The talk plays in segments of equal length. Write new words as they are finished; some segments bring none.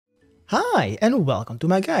Hi and welcome to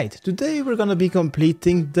my guide. Today we're gonna be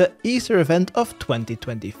completing the Easter event of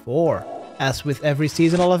 2024. As with every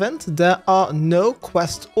seasonal event, there are no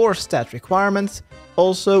quest or stat requirements,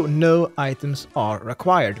 also no items are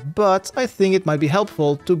required, but I think it might be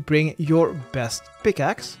helpful to bring your best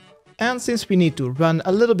pickaxe. And since we need to run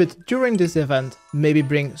a little bit during this event, maybe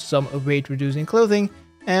bring some weight reducing clothing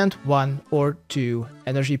and 1 or 2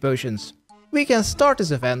 energy potions. We can start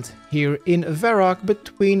this event here in Varrock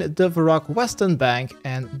between the Varrock Western Bank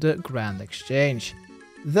and the Grand Exchange.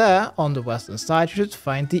 There, on the western side, you should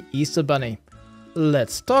find the Easter Bunny.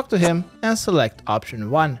 Let's talk to him and select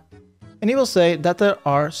option 1. And he will say that there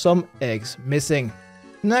are some eggs missing.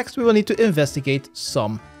 Next, we will need to investigate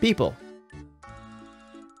some people.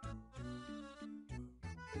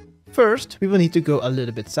 First, we will need to go a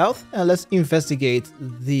little bit south and let's investigate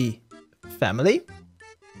the family.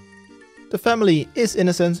 The family is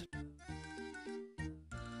innocent.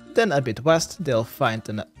 Then a bit west, they'll find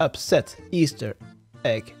an upset Easter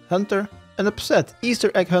egg hunter. An upset Easter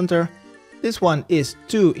egg hunter. This one is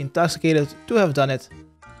too intoxicated to have done it.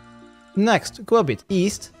 Next, go a bit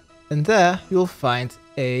east, and there you'll find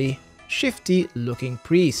a shifty looking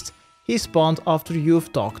priest. He spawned after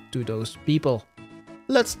you've talked to those people.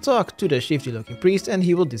 Let's talk to the shifty looking priest and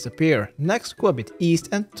he will disappear. Next, go a bit east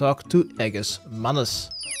and talk to Agus Manus.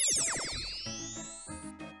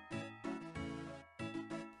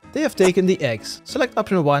 They have taken the eggs. Select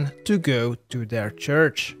option 1 to go to their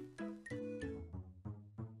church.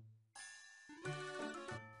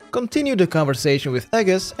 Continue the conversation with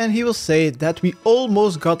Agus and he will say that we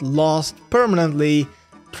almost got lost permanently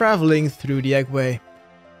traveling through the eggway.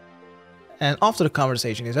 And after the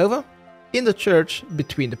conversation is over, in the church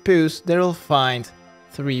between the pews they will find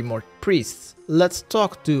 3 more priests. Let's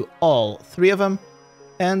talk to all 3 of them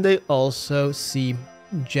and they also seem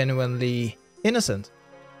genuinely innocent.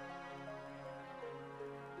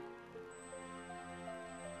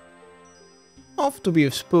 After we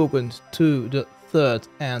have spoken to the 3rd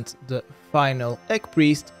and the final egg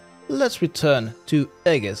priest, let's return to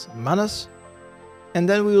Agus Manus and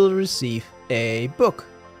then we will receive a book.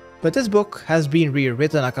 But this book has been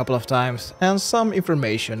rewritten a couple of times and some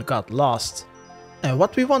information got lost. And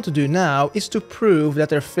what we want to do now is to prove that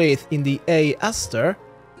their faith in the Aster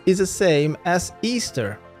is the same as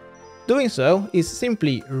Easter. Doing so is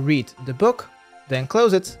simply read the book, then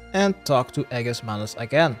close it and talk to Agus Manus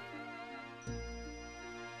again.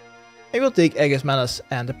 I will take Agus Manus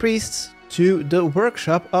and the priests to the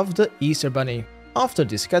workshop of the Easter Bunny. After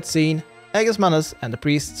this cutscene, Agus Manus and the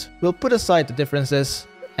priests will put aside the differences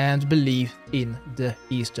and believe in the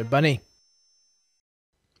Easter Bunny.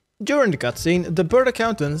 During the cutscene, the bird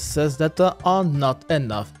accountant says that there are not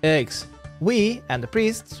enough eggs. We and the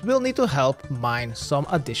priests will need to help mine some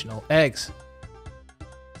additional eggs.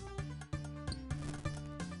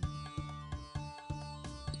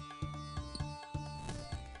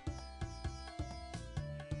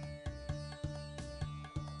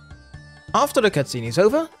 After the cutscene is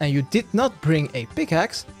over and you did not bring a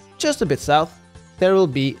pickaxe, just a bit south, there will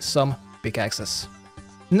be some pickaxes.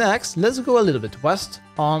 Next, let's go a little bit west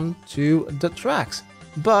onto the tracks.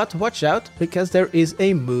 But watch out, because there is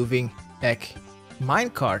a moving egg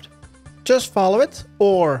minecart. Just follow it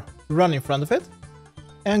or run in front of it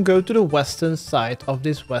and go to the western side of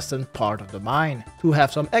this western part of the mine to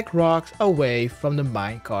have some egg rocks away from the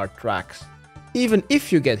minecart tracks. Even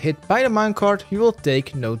if you get hit by the minecart, you will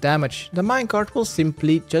take no damage. The minecart will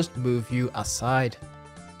simply just move you aside.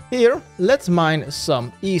 Here, let's mine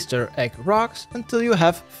some Easter egg rocks until you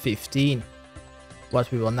have 15. What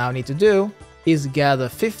we will now need to do is gather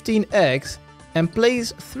 15 eggs and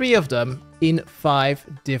place 3 of them in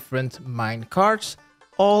 5 different minecarts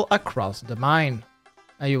all across the mine.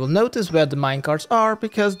 And you will notice where the minecarts are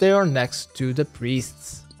because they are next to the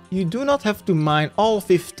priests. You do not have to mine all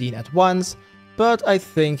 15 at once, but I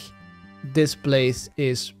think this place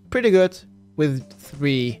is pretty good with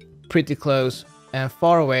 3 pretty close and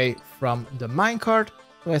far away from the minecart.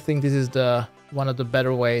 So I think this is one of the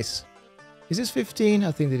better ways. Is this 15?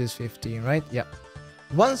 I think this is 15, right? Yeah.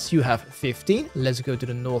 Once you have 15, let's go to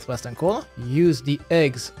the northwestern corner. Use the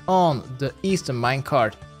eggs on the eastern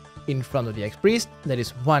minecart in front of the egg priest. That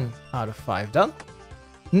is 1 out of 5 done.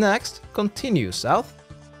 Next, continue south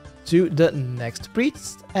to the next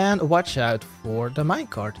priest and watch out for the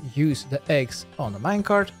minecart. Use the eggs on the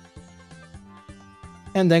minecart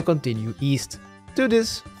and then continue east. Do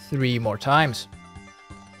this 3 more times.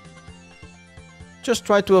 Just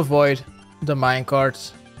try to avoid the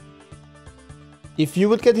minecarts. If you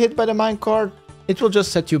would get hit by the minecart, it will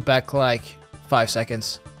just set you back like 5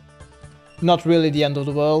 seconds. Not really the end of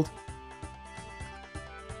the world.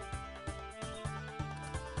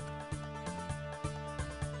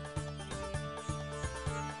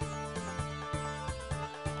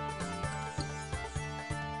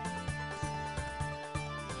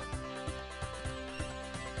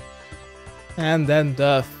 And then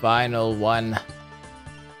the final one.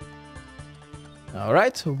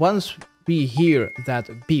 Alright, once we hear that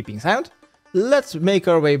beeping sound, let's make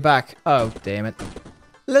our way back. Oh, damn it.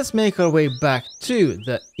 Let's make our way back to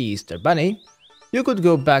the Easter Bunny. You could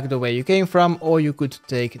go back the way you came from, or you could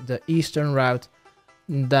take the eastern route.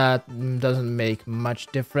 That doesn't make much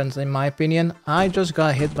difference in my opinion. I just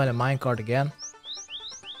got hit by the minecart again.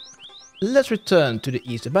 Let's return to the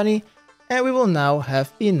Easter Bunny, and we will now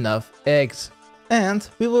have enough eggs. And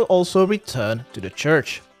we will also return to the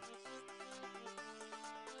church.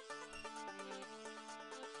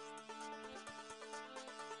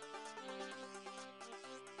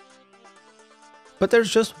 But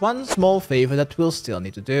there's just one small favor that we'll still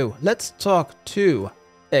need to do. Let's talk to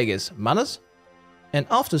Aegis Manus, and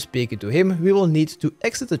after speaking to him, we will need to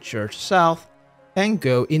exit the church south and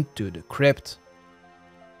go into the crypt.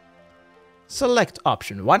 Select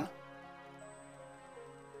option 1.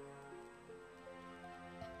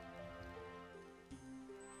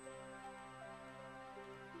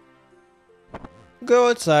 Go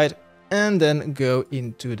outside and then go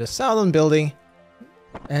into the southern building,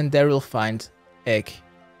 and there we'll find Egg.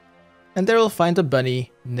 And there we'll find a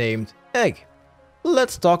bunny named Egg.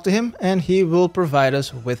 Let's talk to him and he will provide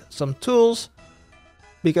us with some tools,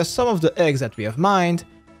 because some of the eggs that we have mined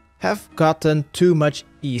have gotten too much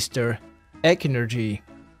Easter egg energy.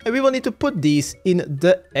 And we will need to put these in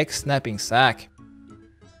the egg snapping sack.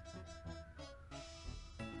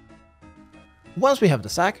 Once we have the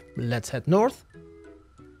sack, let's head north.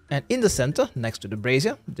 And in the center, next to the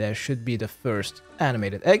brazier, there should be the first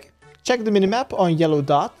animated egg. Check the minimap on yellow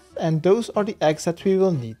dots, and those are the eggs that we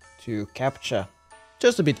will need to capture.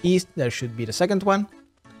 Just a bit east, there should be the second one.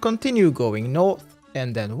 Continue going north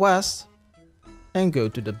and then west, and go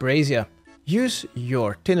to the brazier. Use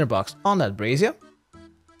your tinderbox on that brazier.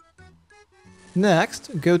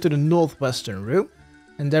 Next, go to the northwestern room,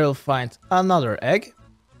 and there you'll find another egg.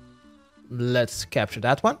 Let's capture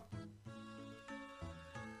that one.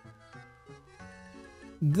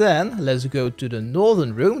 Then let's go to the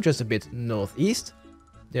northern room, just a bit northeast.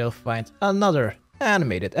 There you'll find another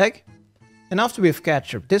animated egg. And after we've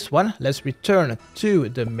captured this one, let's return to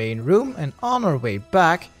the main room, and on our way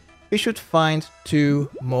back we should find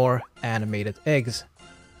 2 more animated eggs.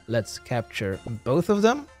 Let's capture both of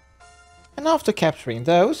them. And after capturing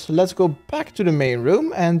those, let's go back to the main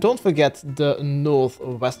room, and don't forget the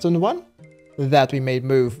northwestern one that we made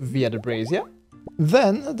move via the brazier.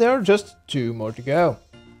 Then there are just 2 more to go.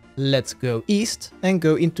 Let's go east and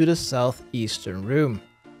go into the southeastern room.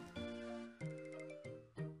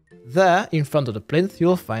 There, in front of the plinth,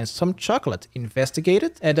 you'll find some chocolate. Investigate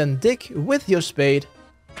it and then dig with your spade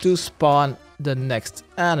to spawn the next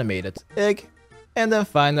animated egg. And then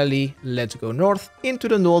finally, let's go north into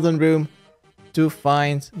the northern room to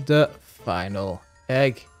find the final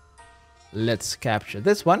egg. Let's capture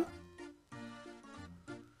this one.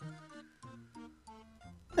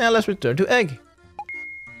 And let's return to egg.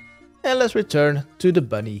 And let's return to the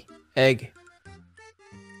bunny egg.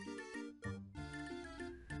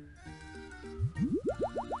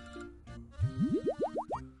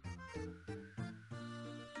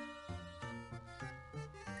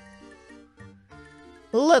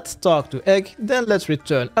 Let's talk to Egg, then let's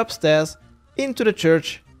return upstairs into the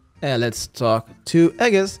church, and let's talk to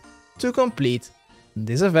Aegis to complete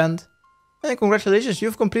this event. And congratulations,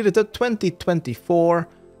 you've completed the 2024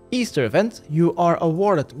 Easter event. You are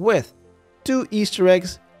awarded with 2 Easter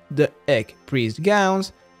eggs, the Egg Priest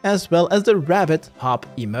gowns, as well as the Rabbit Hop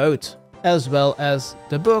emote, as well as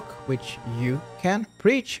the book which you can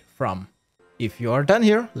preach from. If you are done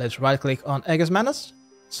here, let's right click on Aegis Manus,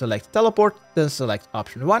 select teleport, then select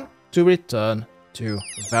option 1 to return to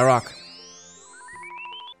Varrock.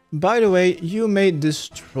 By the way, you may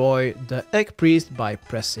destroy the Egg Priest by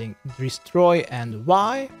pressing destroy and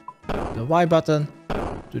Y, the Y button,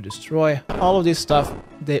 to destroy all of this stuff,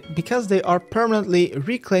 because they are permanently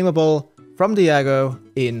reclaimable from the Aggro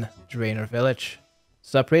in Draenor Village.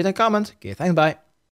 Sub, rate and comment. Okay, thanks, bye.